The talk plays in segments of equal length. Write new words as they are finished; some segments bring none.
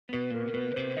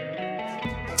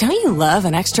Don't you love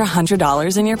an extra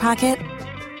 $100 in your pocket?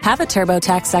 Have a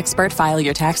TurboTax expert file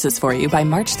your taxes for you by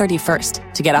March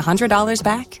 31st to get $100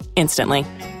 back instantly.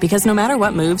 Because no matter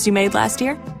what moves you made last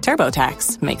year,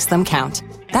 TurboTax makes them count.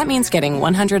 That means getting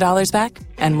 $100 back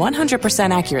and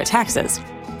 100% accurate taxes,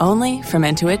 only from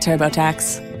Intuit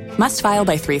TurboTax. Must file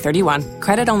by 3/31.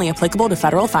 Credit only applicable to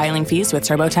federal filing fees with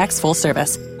TurboTax full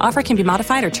service. Offer can be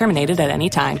modified or terminated at any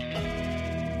time.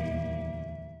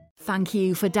 Thank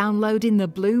you for downloading the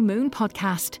Blue Moon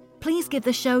podcast. Please give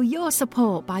the show your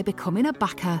support by becoming a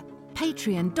backer.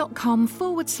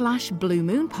 Patreon.com/Blue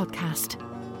Moon podcast.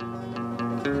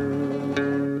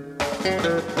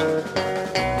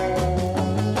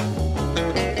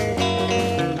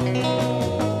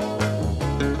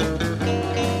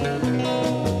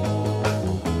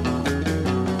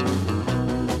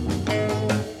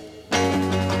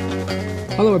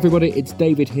 Hello everybody, it's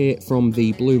David here from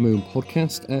the Blue Moon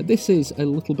podcast. This is a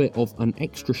little bit of an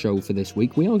extra show for this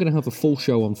week. We are going to have a full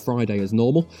show on Friday as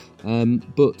normal,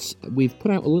 but we've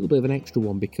put out a little bit of an extra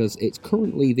one because it's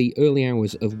currently the early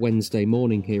hours of Wednesday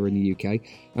morning here in the UK,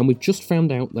 and we've just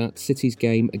found out that City's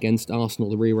game against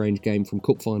Arsenal, the rearranged game from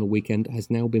Cup Final weekend,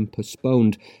 has now been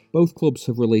postponed. Both clubs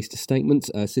have released a statement.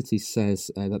 City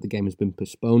says that the game has been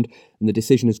postponed, and the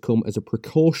decision has come as a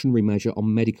precautionary measure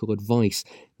on medical advice.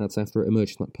 That's after it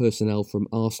emerged that personnel from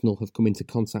Arsenal have come into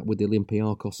contact with the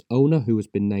Olympiacos owner, who has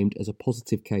been named as a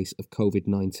positive case of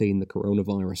COVID-19, the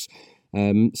coronavirus.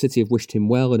 City have wished him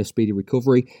well and a speedy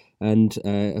recovery, and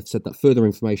have said that further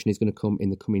information is going to come in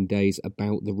the coming days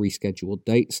about the rescheduled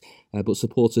dates, but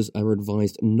supporters are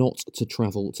advised not to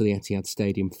travel to the Etihad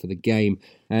Stadium for the game.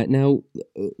 Now,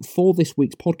 for this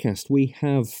week's podcast, we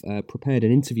have prepared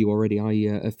an interview already.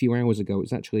 A few hours ago, it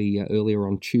was actually earlier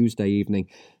on Tuesday evening,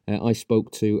 I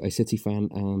spoke to a City fan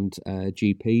and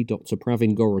GP, Dr.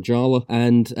 Pravin Gorajala,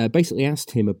 and basically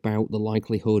asked him about the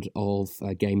likelihood of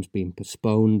games being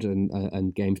postponed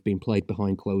and games being played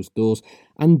behind closed doors,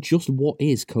 and just what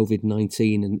is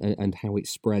COVID-19 and how it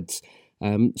spreads.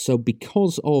 So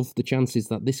because of the chances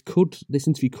that this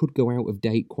interview could go out of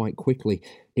date quite quickly,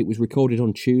 it was recorded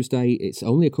on Tuesday. It's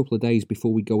only a couple of days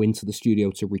before we go into the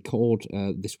studio to record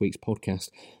this week's podcast,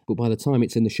 but by the time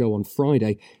it's in the show on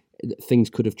Friday, things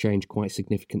could have changed quite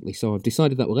significantly. So I've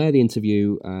decided that we'll air the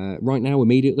interview right now,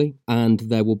 immediately, and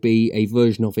there will be a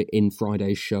version of it in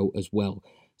Friday's show as well.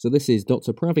 So this is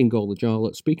Dr. Pravin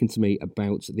Gorajala speaking to me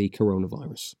about the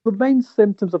coronavirus. The main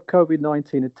symptoms of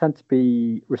COVID-19 tend to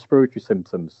be respiratory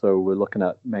symptoms. So we're looking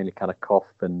at mainly kind of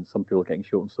cough and some people getting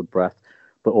shortness of breath,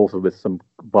 but also with some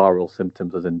viral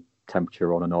symptoms as in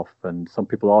temperature on and off. And some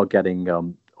people are getting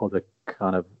other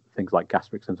kind of things like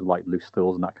gastric symptoms like loose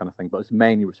stools and that kind of thing. But it's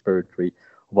mainly respiratory,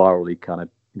 virally kind of,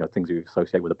 things you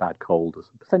associate with a bad cold.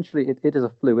 Essentially, it is a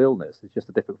flu illness. It's just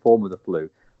a different form of the flu.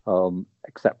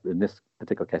 Except in this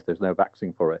particular case, there's no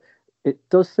vaccine for it. It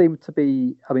does seem to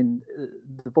be, in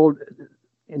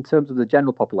terms of the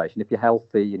general population, if you're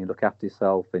healthy and you look after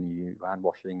yourself and you hand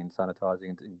washing and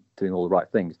sanitizing and doing all the right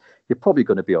things, you're probably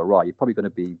going to be all right. You're probably going to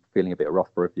be feeling a bit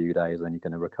rough for a few days and then you're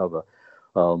going to recover.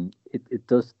 It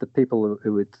does, the people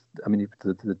who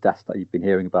the deaths that you've been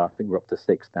hearing about, I think we're up to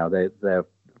 6 now. They're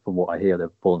from what I hear,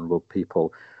 they're vulnerable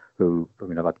people who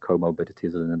have had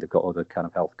comorbidities and then they've got other kind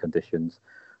of health conditions.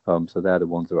 So they're the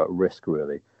ones who are at risk,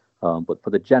 really. But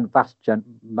for the vast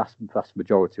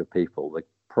majority of people, they're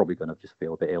probably going to just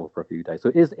feel a bit ill for a few days. So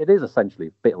it is essentially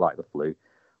a bit like the flu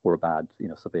or a bad,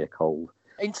 severe cold.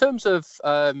 In terms of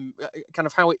kind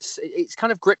of how it's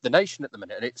kind of gripped the nation at the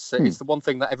minute, and it's the one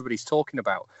thing that everybody's talking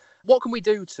about. What can we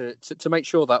do to make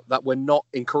sure that we're not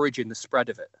encouraging the spread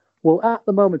of it? Well, at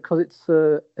the moment, because it's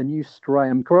a new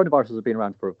strain, coronaviruses have been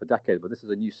around for decades, but this is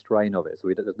a new strain of it.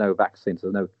 So there's no vaccine, so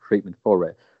there's no treatment for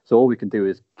it. So all we can do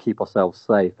is keep ourselves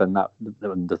safe. And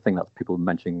the thing that people are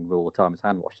mentioning all the time is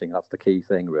hand washing. That's the key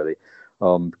thing, really,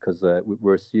 because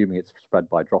we're assuming it's spread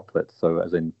by droplets. So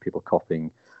as in people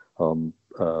coughing,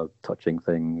 touching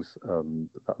things,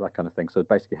 that kind of thing. So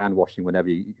basically hand washing whenever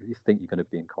you think you're going to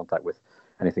be in contact with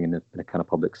anything in a kind of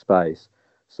public space.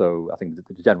 So I think the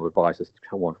general advice is to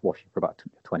washing for about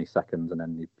 20 seconds, and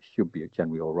then you should be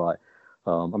generally all right.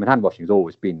 Hand washing has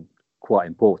always been quite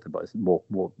important, but it's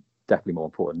definitely more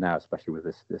important now, especially with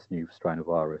this new strain of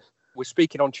virus. We're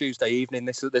speaking on Tuesday evening.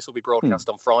 This will be broadcast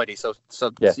on Friday, so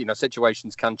yeah.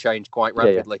 Situations can change quite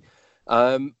rapidly.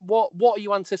 Yeah. What are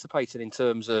you anticipating in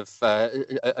terms of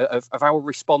our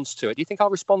response to it? Do you think our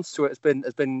response to it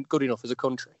has been good enough as a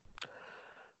country?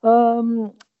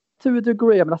 To a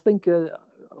degree. I think I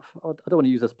don't want to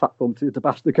use this platform to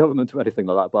bash the government or anything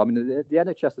like that, but the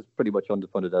NHS is pretty much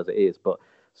underfunded as it is. But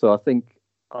so I think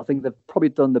I think they've probably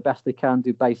done the best they can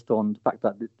do based on the fact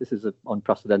that this is an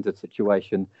unprecedented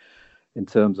situation in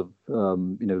terms of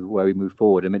where we move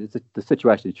forward. I mean, the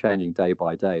situation is changing day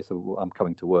by day. So I'm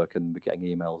coming to work and we're getting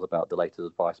emails about the latest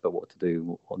advice about what to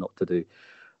do or not to do.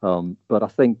 But I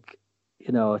think,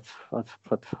 I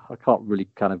can't really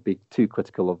kind of be too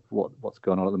critical of what's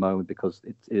going on at the moment because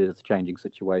it is a changing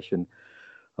situation.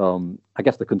 I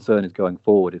guess the concern is going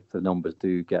forward if the numbers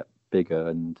do get bigger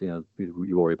and,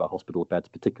 you worry about hospital beds,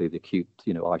 particularly the acute,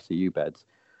 ICU beds.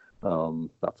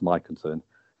 That's my concern.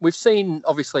 We've seen,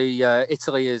 obviously,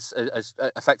 Italy has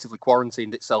effectively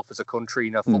quarantined itself as a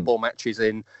country. Football matches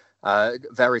in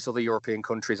various other European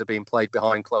countries are being played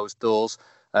behind closed doors.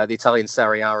 The Italian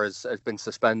Serie A has been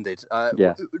suspended.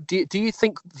 Do you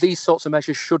think these sorts of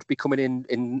measures should be coming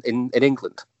in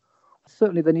England?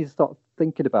 Certainly, they need to start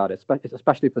thinking about it,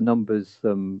 especially if the numbers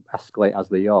escalate as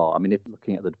they are. I mean, if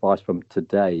looking at the advice from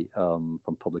today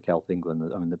from Public Health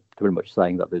England, I mean, they're pretty much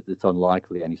saying that it's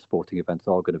unlikely any sporting events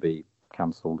are going to be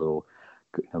cancelled or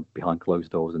behind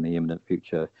closed doors in the imminent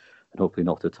future, and hopefully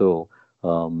not at all.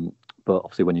 But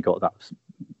obviously, when you've got that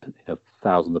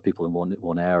thousands of people in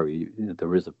one area,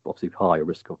 there is obviously higher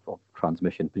risk of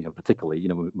transmission. Particularly,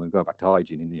 when we go back to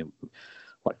hygiene,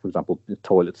 like for example,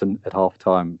 toilets and at half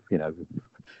time,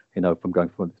 from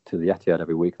going to the Etihad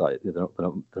every week, like they're not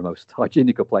the most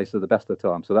hygienic place at the best of the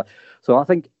time. So I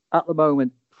think at the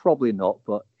moment probably not,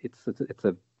 but it's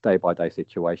a day by day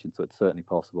situation, so it's certainly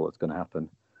possible it's going to happen.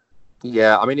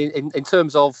 Yeah, I mean, in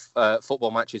terms of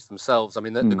football matches themselves, I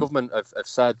mean, the government have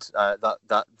said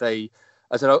that they,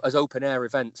 as open air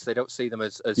events, they don't see them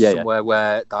as somewhere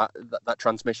where that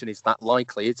transmission is that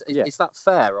likely. Is that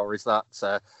fair, or is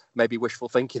that maybe wishful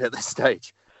thinking at this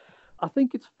stage? I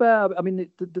think it's fair. I mean,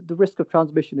 the risk of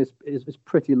transmission is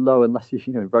pretty low unless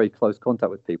you're in very close contact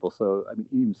with people. So, I mean,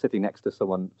 even sitting next to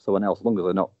someone else, as long as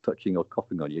they're not touching or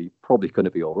coughing on you, you're probably going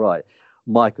to be all right.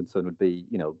 My concern would be,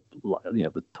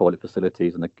 the toilet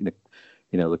facilities and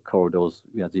the corridors.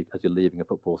 As you're leaving a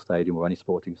football stadium or any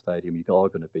sporting stadium, you are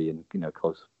going to be in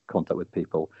close contact with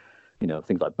people.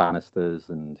 Things like banisters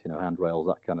and handrails,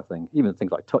 that kind of thing. Even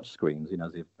things like touch screens.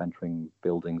 As you're entering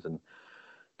buildings and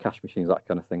cash machines, that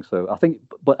kind of thing. So I think,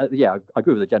 but I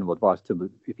agree with the general advice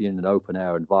to if you're in an open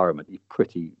air environment, you're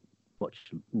pretty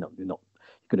much you're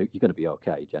going to be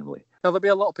okay generally. Now, there'll be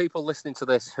a lot of people listening to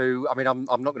this who, I mean, I'm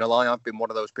not going to lie, I've been one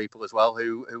of those people as well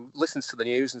who listens to the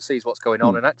news and sees what's going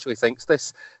on and actually thinks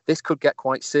this could get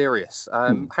quite serious.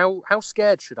 How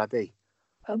scared should I be?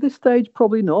 At this stage,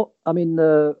 probably not. I mean,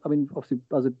 obviously,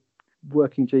 as a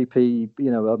working GP,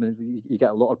 you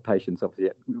get a lot of patients.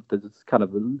 Obviously, there's kind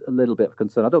of a little bit of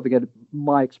concern. I don't think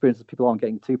my experience is people aren't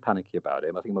getting too panicky about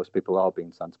it. I think most people are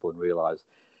being sensible and realise,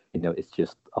 it's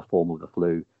just a form of the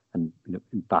flu, and the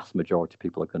vast majority of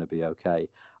people are going to be okay.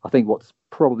 I think what's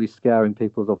probably scaring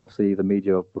people is obviously the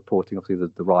media reporting obviously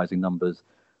the rising numbers,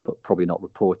 but probably not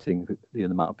reporting the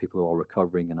amount of people who are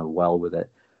recovering and are well with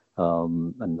it.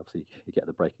 And obviously you get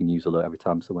the breaking news alert every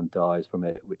time someone dies from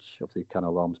it, which obviously kind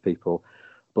of alarms people.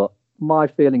 But my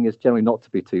feeling is generally not to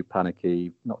be too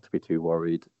panicky, not to be too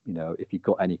worried. If you've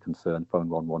got any concern, phone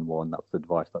 111. That's the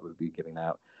advice that we'll be giving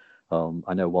out.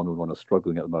 I know 111 are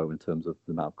struggling at the moment in terms of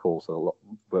the amount of calls. So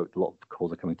a lot of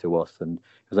calls are coming to us, and if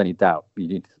there's any doubt, you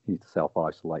need to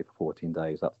self-isolate for 14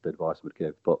 days. That's the advice I would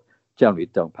give. But generally,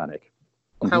 don't panic.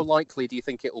 How likely do you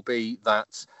think it will be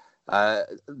that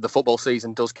the football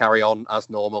season does carry on as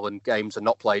normal and games are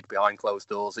not played behind closed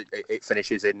doors? It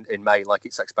finishes in May like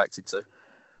it's expected to?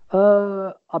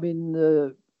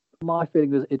 My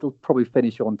feeling is it'll probably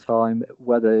finish on time.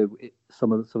 Whether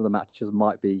some of the matches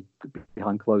might be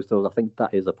behind closed doors, I think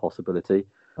that is a possibility.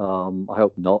 I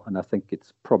hope not, and I think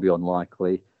it's probably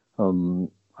unlikely.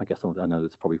 I guess I know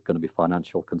there's probably going to be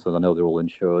financial concerns. I know they're all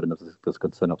insured, and there's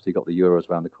concern. Obviously, you've got the Euros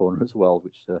around the corner as well,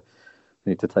 which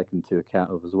need to take into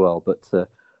account of as well. But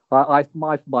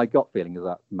my gut feeling is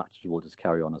that matches will just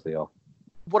carry on as they are.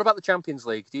 What about the Champions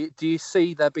League? Do you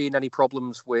see there being any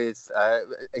problems with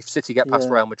if City get past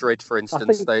Real Madrid, for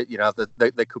instance? They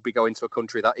could be going to a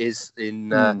country that is in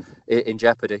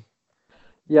jeopardy.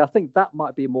 Yeah, I think that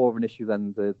might be more of an issue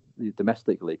than the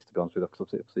domestic leagues, to be honest with you. Because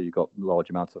obviously you've got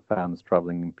large amounts of fans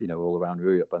travelling, all around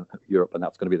Europe, and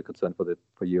that's going to be the concern for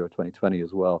Euro 2020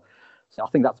 as well. So I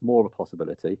think that's more of a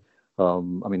possibility.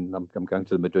 I'm going to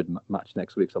the Madrid match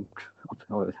next week, so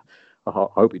I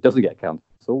hope it doesn't get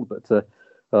cancelled. But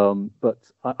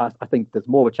I think there's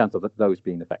more of a chance of those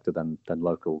being affected than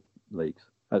local leagues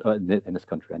in this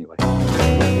country anyway.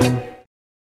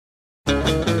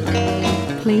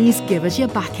 Please give us your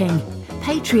backing.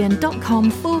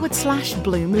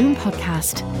 Patreon.com/Blue Moon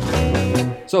Podcast.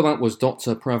 So that was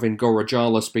Dr. Pravin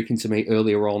Gorajala speaking to me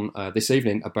earlier on this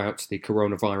evening about the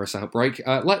coronavirus outbreak.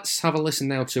 Let's have a listen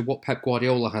now to what Pep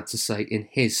Guardiola had to say in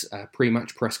his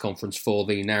pre-match press conference for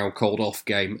the now called-off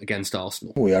game against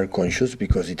Arsenal. We are conscious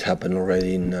because it happened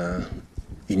already in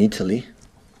Italy.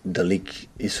 The league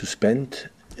is suspended.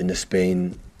 In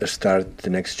Spain, start the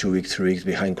next 2 weeks, 3 weeks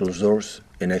behind closed doors,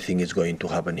 and I think it's going to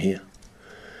happen here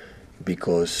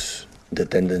because the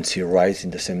tendency rise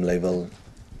in the same level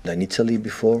than Italy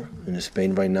before, in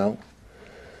Spain right now.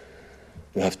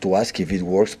 We have to ask if it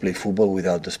works, play football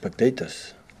without the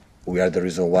spectators. We are the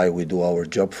reason why we do our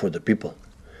job for the people.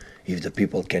 If the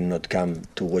people cannot come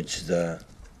to watch the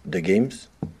games,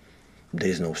 there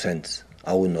is no sense.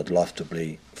 I would not love to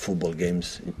play football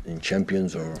games in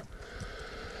Champions or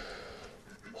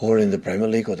in the Premier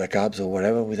League or the Cups or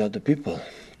whatever without the people.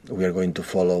 We are going to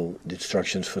follow the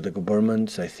instructions for the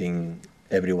governments. I think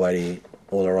everybody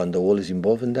all around the world is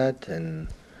involved in that, and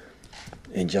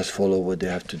just follow what they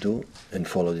have to do and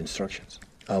follow the instructions.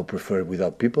 I would prefer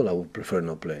without people. I would prefer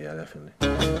no play, yeah, definitely.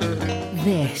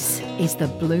 This is the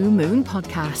Blue Moon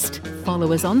Podcast.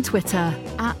 Follow us on Twitter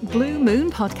 @Blue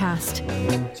Moon Podcast.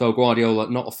 So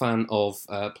Guardiola, not a fan of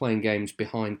playing games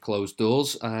behind closed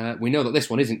doors. We know that this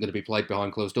one isn't going to be played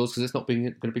behind closed doors because it's not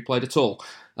going to be played at all.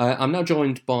 I'm now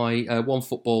joined by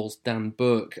OneFootball's Dan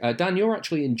Burke. Dan, you're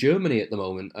actually in Germany at the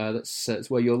moment. That's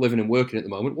where you're living and working at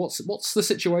the moment. What's the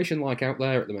situation like out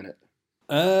there at the minute?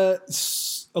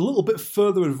 It's a little bit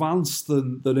further advanced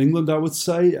than England, I would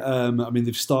say. I mean,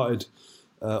 they've started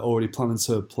already planning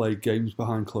to play games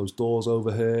behind closed doors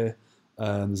over here.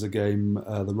 There's a game,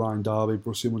 the Rhine Derby,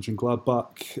 Borussia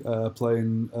Mönchengladbach,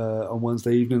 playing on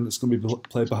Wednesday evening that's going to be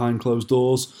played behind closed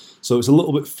doors. So it's a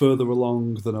little bit further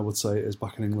along than I would say it is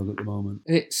back in England at the moment.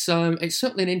 It's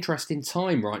certainly an interesting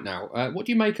time right now. What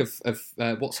do you make of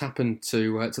what's happened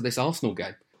to this Arsenal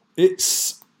game?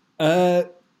 It's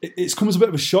come as a bit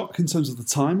of a shock in terms of the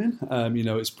timing.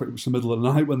 It's pretty much the middle of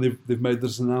the night when they've made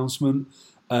this announcement.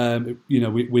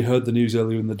 We heard the news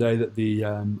earlier in the day that the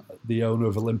owner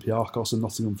of Olympiacos and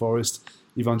Nottingham Forest,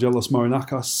 Evangelos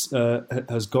Marinakis,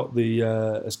 has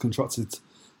contracted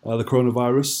the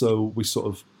coronavirus. So we sort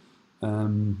of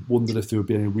wondered if there would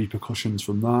be any repercussions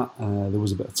from that. There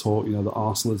was a bit of talk, that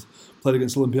Arsenal had played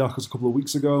against Olympiacos a couple of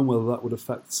weeks ago and whether that would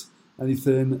affect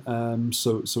anything.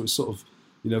 So it's sort of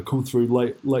come through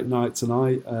late night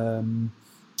tonight.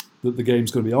 That the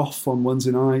game's going to be off on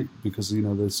Wednesday night because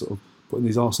they're sort of putting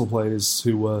these Arsenal players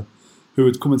who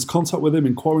had come into contact with him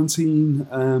in quarantine.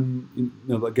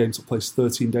 That game took place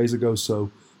 13 days ago.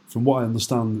 So from what I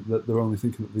understand, that they're only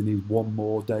thinking that they need one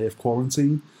more day of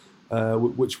quarantine,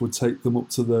 which would take them up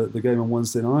to the game on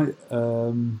Wednesday night.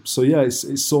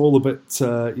 It's all a bit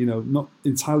not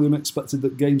entirely unexpected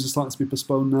that games are starting to be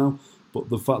postponed now. But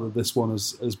the fact that this one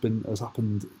has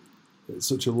happened at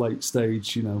such a late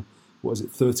stage,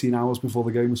 13 hours before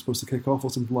the game was supposed to kick off or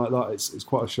something like that, it's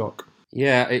quite a shock.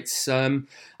 Yeah, it's.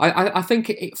 I think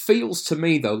it feels to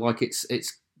me though like it's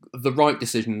the right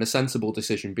decision and a sensible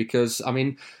decision because I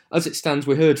mean, as it stands,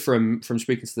 we heard from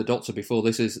speaking to the doctor before.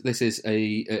 This is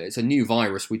it's a new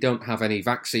virus. We don't have any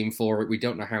vaccine for it. We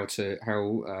don't know how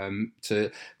to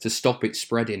stop it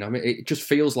spreading. I mean, it just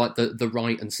feels like the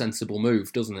right and sensible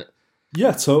move, doesn't it?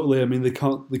 Yeah, totally. I mean, they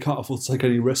can't afford to take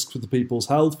any risks with the people's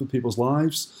health, with people's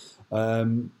lives,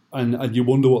 and you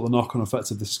wonder what the knock-on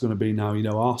effect of this is going to be now.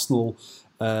 Arsenal,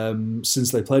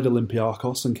 since they played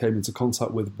Olympiacos and came into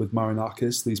contact with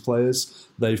Marinakis, these players,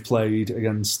 they've played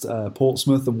against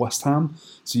Portsmouth and West Ham.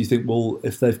 So you think, well,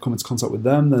 if they've come into contact with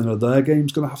them, then are their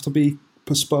games going to have to be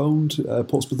postponed?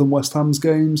 Portsmouth and West Ham's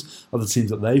games, are the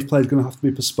teams that they've played going to have to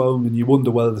be postponed? And you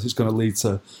wonder whether this is going to lead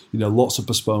to lots of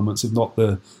postponements, if not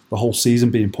the whole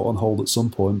season being put on hold at some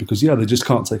point, because they just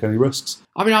can't take any risks.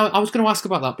 I mean, I was going to ask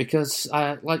about that because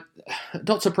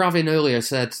Dr. Pravin earlier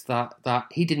said that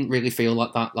he didn't really feel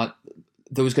like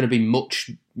there was going to be much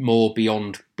more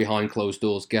beyond behind closed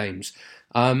doors games.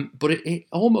 But it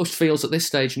almost feels at this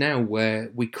stage now where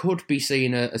we could be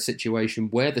seeing a situation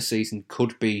where the season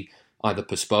could be either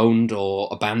postponed or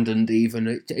abandoned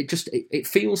even. It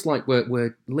feels like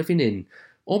we're living in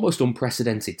almost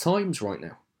unprecedented times right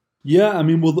now. Yeah, I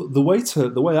mean, well, the way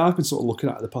I've been sort of looking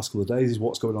at it the past couple of days is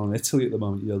what's going on in Italy at the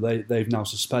moment. They've now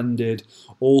suspended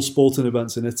all sporting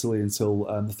events in Italy until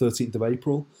the 13th of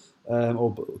April,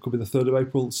 or it could be the 3rd of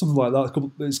April, something like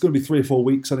that. It's going to be 3 or 4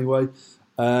 weeks anyway.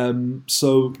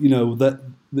 That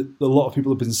a lot of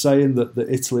people have been saying that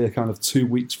Italy are kind of 2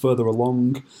 weeks further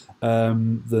along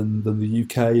than the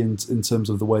UK in terms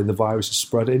of the way the virus is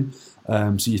spreading.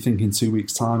 So you think in 2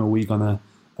 weeks' time, are we going to...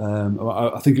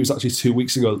 I think it was actually 2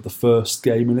 weeks ago that the first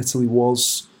game in Italy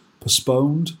was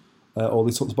postponed all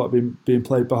these talks about being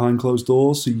played behind closed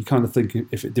doors. So you kind of think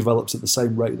if it develops at the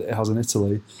same rate that it has in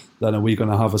Italy, then are we going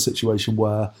to have a situation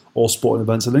where all sporting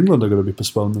events in England are going to be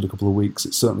postponed in a couple of weeks?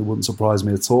 It certainly wouldn't surprise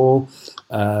me at all.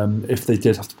 If they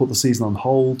did have to put the season on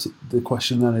hold, the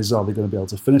question then is, are they going to be able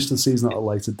to finish the season at a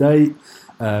later date?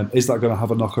 Is that going to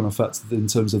have a knock-on effect in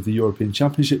terms of the European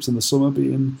Championships in the summer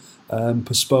being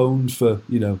postponed for,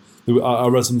 our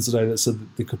resident today that said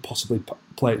that they could possibly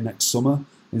play it next summer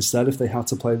instead if they had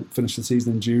to finish the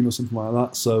season in June or something like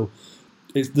that. So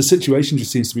the situation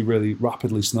just seems to be really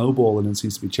rapidly snowballing and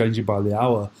seems to be changing by the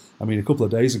hour. I mean, a couple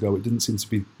of days ago, it didn't seem to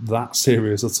be that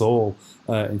serious at all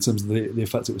in terms of the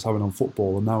effect it was having on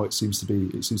football, and now it seems to be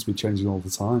changing all the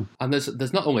time. And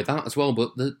there's not only that as well,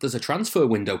 but there's a transfer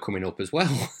window coming up as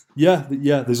well. Yeah.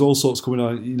 There's all sorts coming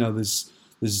on. There's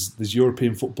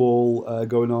European football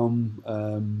going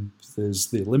on. There's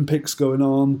the Olympics going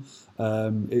on.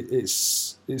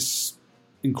 It's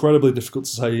incredibly difficult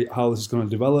to say how this is going to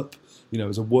develop.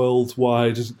 It's a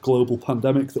worldwide global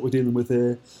pandemic that we're dealing with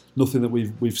here. Nothing that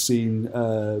we've seen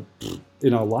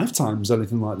in our lifetimes,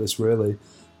 anything like this really.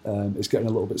 It's getting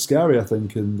a little bit scary, I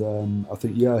think, and I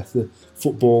think the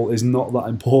football is not that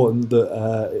important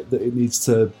that it needs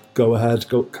to go ahead,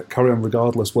 carry on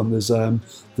regardless when there's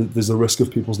the risk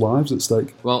of people's lives at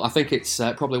stake. Well, I think it's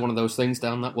probably one of those things,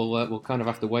 Dan, that we'll kind of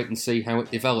have to wait and see how it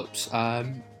develops.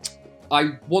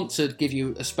 I want to give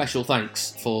you a special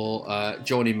thanks for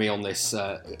joining me on this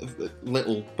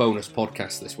little bonus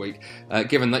podcast this week.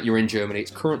 Given that you're in Germany, it's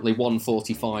currently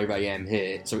 1:45 a.m.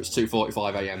 here, so it's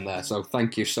 2:45 a.m. there, so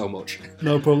thank you so much.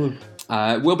 No problem.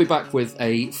 We'll be back with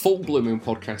a full Blue Moon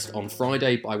podcast on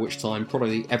Friday, by which time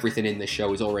probably everything in this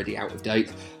show is already out of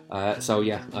date. Go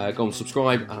and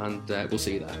subscribe, and we'll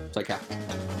see you there. Take care.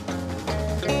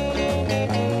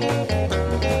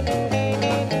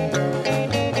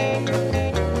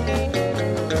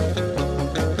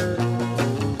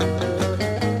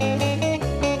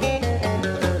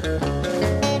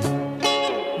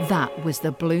 That was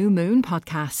the Blue Moon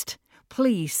podcast.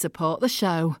 Please support the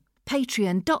show.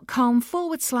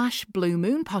 Patreon.com/Blue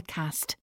Moon podcast.